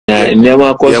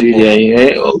never cause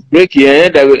you break here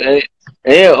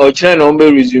or China on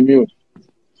be resume.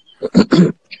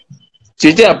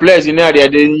 City a place in area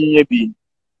de be.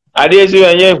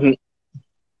 Ade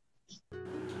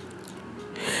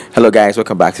Hello guys,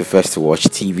 welcome back to First to Watch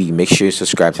TV. Make sure you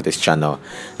subscribe to this channel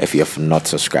if you have not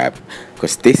subscribed,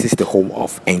 because this is the home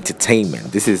of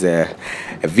entertainment. This is a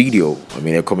video,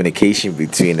 a communication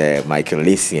between Michael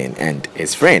Essien and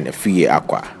his friend Afriyie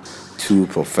Acquah, two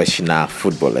professional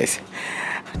footballers.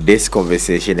 This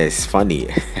conversation is funny.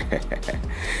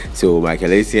 So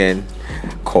Michael Essien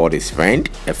called his friend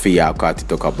Afriyie Acquah to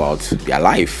talk about their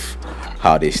life,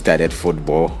 how they started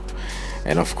football,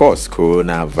 and of course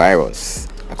coronavirus.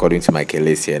 According to Michael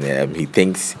Essien, he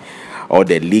thinks all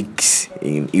the leagues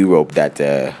in Europe that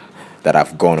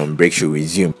have gone on break should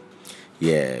resume.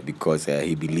 Yeah, because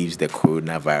he believes the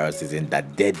coronavirus isn't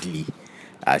that deadly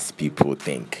as people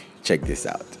think. Check this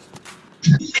out.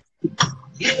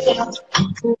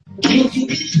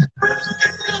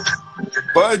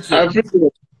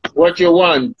 What you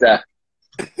want?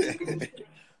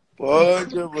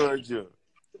 Bonjour.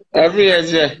 Every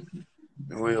year.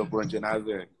 We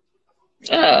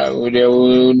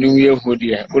do you food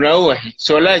here.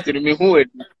 So like to me who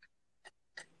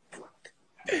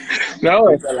now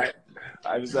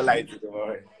I'm so light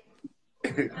tomorrow.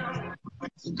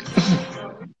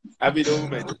 I be the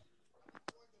woman.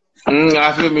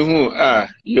 I feel me who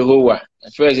Yehovah.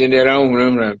 First in the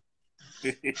round.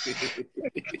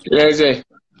 Let's say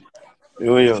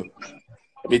Yo.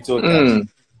 Be talking.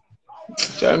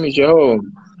 Tell me your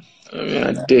home.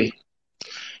 I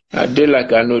day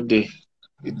like I know day.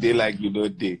 A day like you know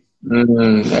day.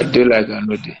 I day like I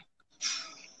know day.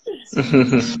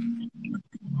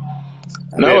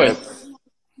 No,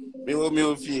 me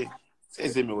will fear.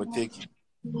 Say me will take it.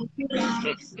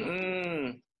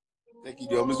 Take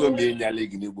it. You almost won't be in your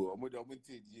leg anymore.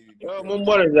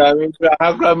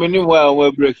 How come anyone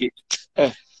will break it?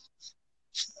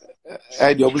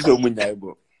 I do almost won't be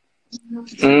able.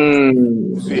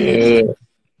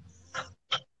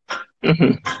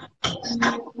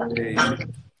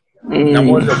 I'm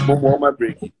more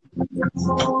breaking.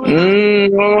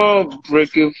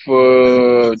 Breaking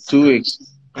for 2 weeks.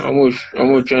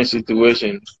 Almost trying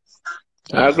situation.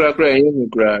 I cry.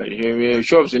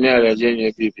 Shops in area,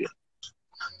 Jenny people.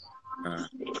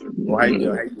 Why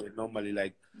normally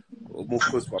like almost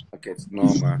close for markets,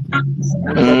 normal. I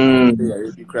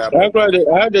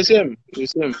had the same.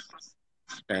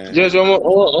 Just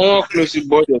almost close to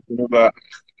border, but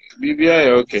BBI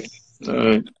okay.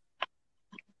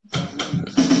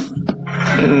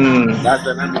 That's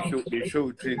the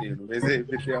show training. They say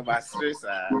if my stress.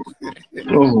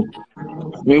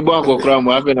 Me back or cram,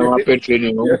 I've been on my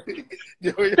training. Me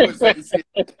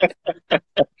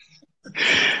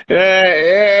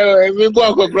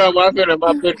back or cram, I've been on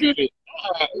my training.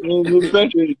 You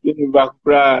training back.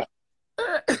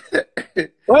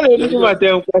 What do you do, my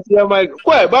time? I'm like,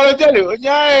 what? But I tell you,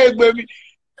 yeah, baby.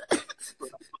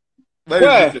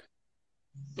 What?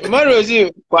 Mario,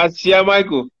 see,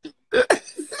 Michael.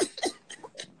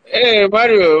 Hey,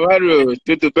 Mario,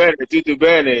 tutto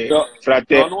bene,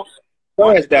 fratello.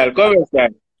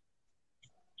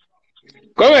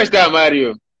 Come sta,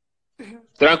 Mario?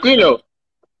 Tranquillo?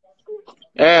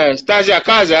 Stai a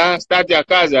casa,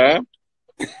 eh?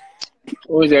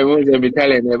 Usa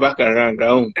l'Italia vaca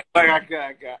ranga.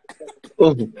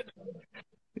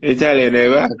 Italia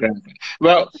vaca.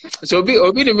 Well, so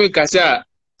obi ni mi kasa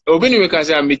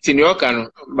meeting yo kanu,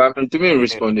 but to me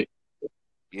responded.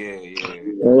 Yeah.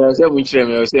 I say me.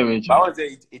 I was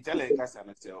say Italian kasa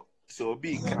na so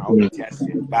be can I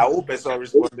but I hope person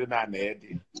responded na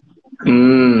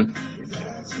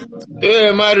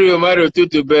Mario,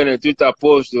 tutto bene, tutto a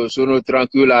posto, sono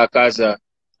tranquillo a casa.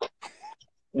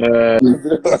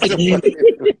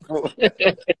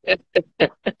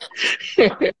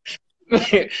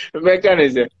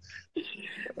 Mechanism.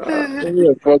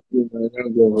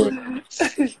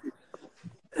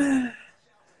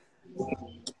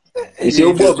 It's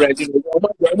your boy, Brazil.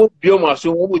 I'm bioma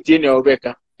so we will tell you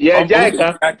Becca. Yeah,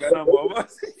 Jaika.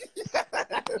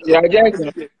 Yeah,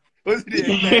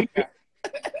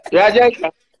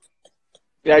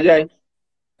 Jaika.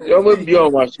 I'm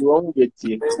bioma so we will get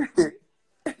you.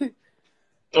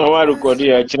 I want to go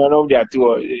there. China they are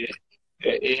too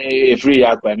free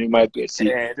Acquah ni my see.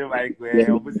 Yeah, do like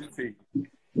where opposite say.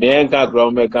 The anchor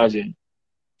ground mechanism.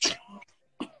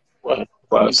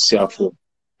 Wow, self.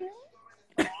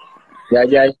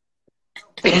 Yeah.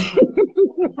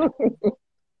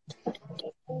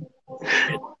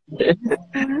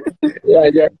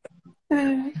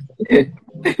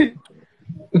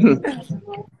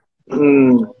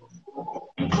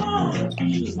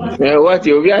 What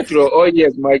you be at all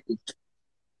years, Michael?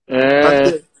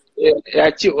 Or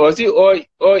see all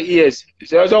years.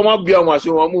 So someone be on my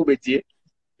so one move it here.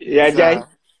 Yajai.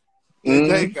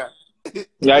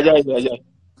 Yajai.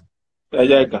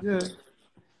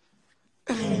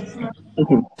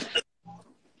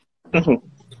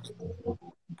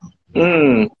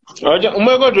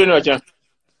 Umego train ocha.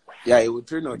 Yeah, it will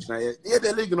train ocha. Yeah,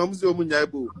 the league no must be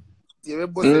nyaibo. You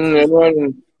boss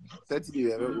Saturday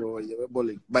you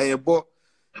bowling. By a ball,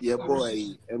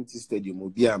 a empty stadium will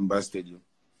be an ambassador stadium.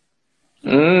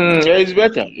 It's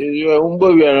better. We are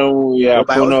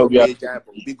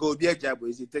because be a jabo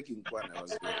is taking one.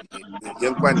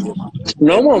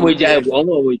 No more we jive,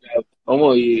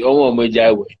 almost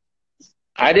jive.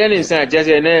 I didn't say just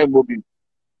a name, Bobby.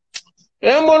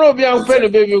 And one of your fellow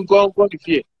baby go to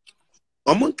fear.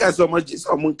 Omunka so much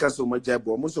jabo,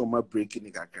 almost on my breaking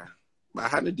the caca. But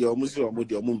how did you almost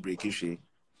your moon break she?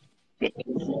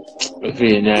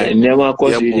 Never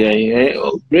cause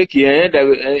break here.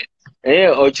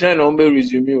 Or China on be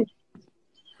resume.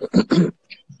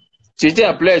 City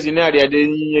a place in area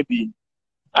de be.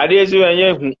 I did so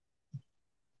and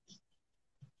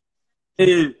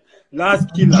hey,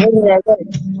 last killer.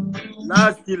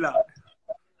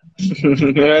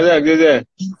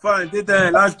 Fine,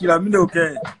 last killer, me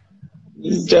okay.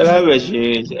 Tell her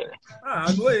she.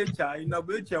 I know it, I know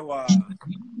which you are.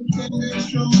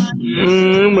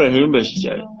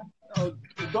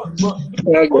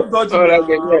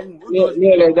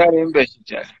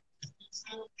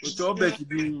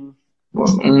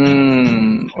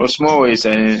 Or small ways,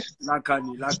 Lakani.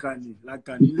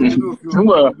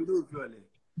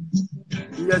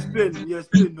 Yes,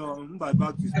 Spain, no,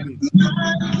 back to Spain.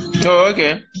 Oh,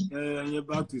 okay. You're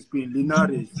back to Spain,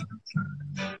 Linares.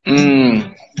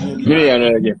 Yeah,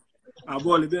 I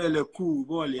bought a very cool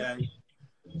ball, yeah.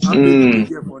 I'm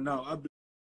here for now.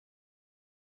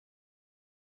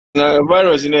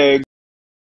 Virus in a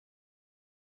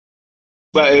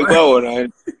Charlie.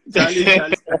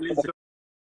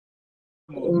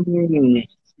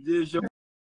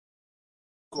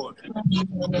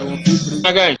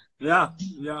 Okay. Yeah.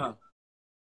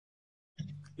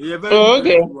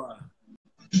 Okay.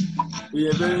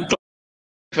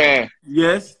 Fair.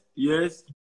 Yes.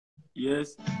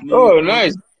 Oh,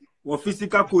 nice.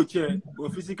 Physical coach,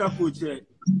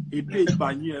 he paid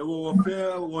by year.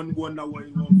 Fair 1 hour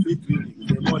in free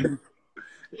training.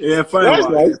 Yeah,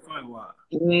 fine.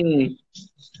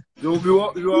 So we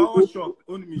were all shocked.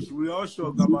 We were all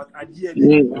shocked about idea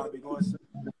because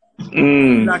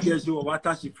like you show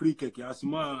what she free kick as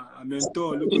ma a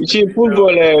mentor look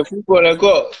football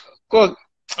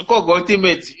go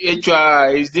ultimate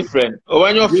is different.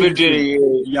 When you're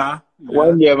fielding, yeah.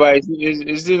 1 year, but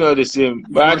it's still not the same.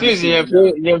 But at least you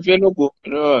feel no go.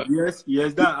 Yes,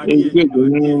 that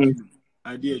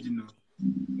idea, you know.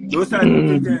 Those are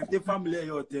the family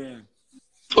out there.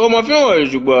 Oh, my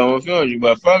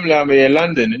family, I'm in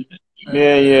London.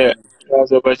 Yeah.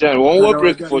 Azerbaijan. One war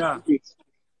break for 2 weeks.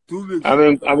 2 weeks.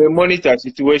 I'm a monitor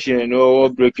situation, or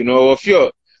breaking, or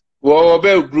fear. Well,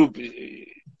 group.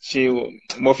 She,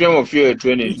 fear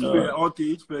training.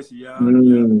 Each person, yeah.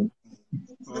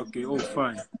 Okay, oh,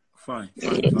 fine.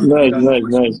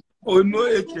 Nice. Oh, no,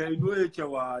 didn't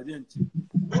you?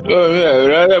 Oh, yeah,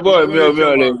 rather boy, yeah,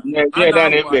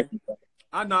 that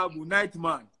Anabu, night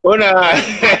man. Oh, no.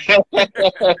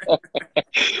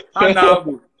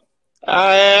 Anabu,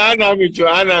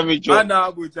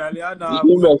 Charlie,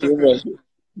 Anabu,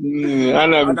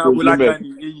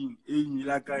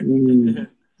 Lakani.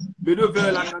 Bedo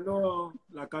very Lakano.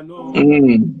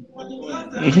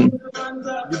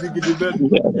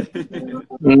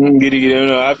 Giddy,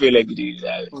 I feel like giddy.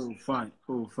 Oh, fine.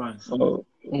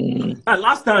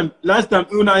 Last time,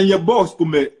 una in your box,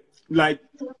 like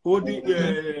holding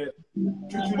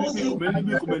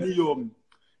chuchu yom.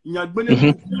 In your belly,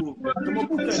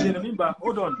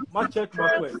 hold on, match check my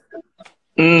question.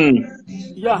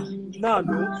 Yeah, no.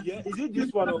 Yeah, is it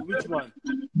this one or which one?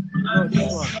 No,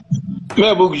 this one.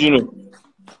 My book, you know.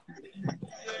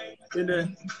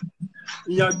 In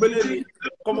your belly,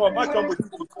 come on, match up with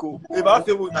school. If I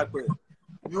say what I pray,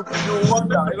 you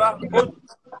wonder.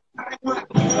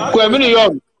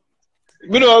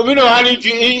 We know how to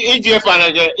eat your fan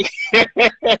again.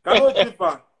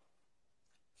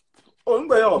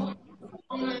 Oh,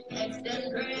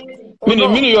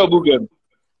 Mini your book.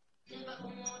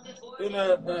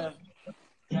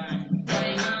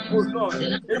 Oh no,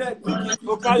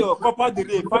 Okayo, Copa del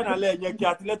Rey, finally, Yankee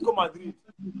Atletico Madrid.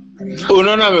 Oh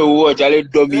no, me watch. I'll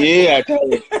dominate.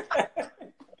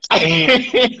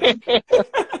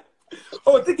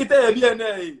 Oh, take it there,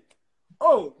 BNA.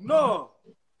 Oh no.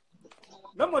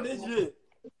 No more this.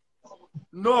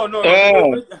 No.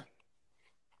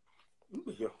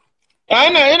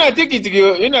 I take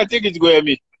it go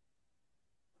me.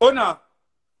 Oh na.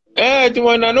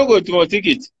 Tomorrow no go to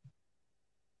ticket.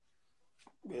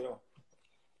 Yeah.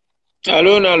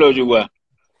 Hello na lojugwa.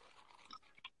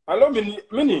 Hello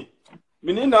mini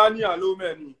na ni hello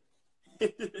many.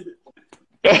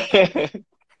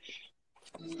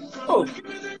 Oh.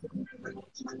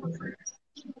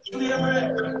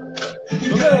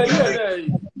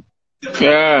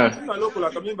 Yeah. I'm local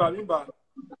like mimba.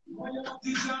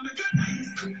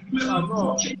 Ah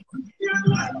no.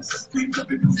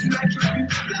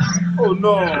 Oh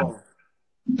no.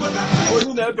 Oh,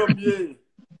 you never be.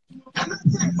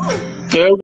 Oh.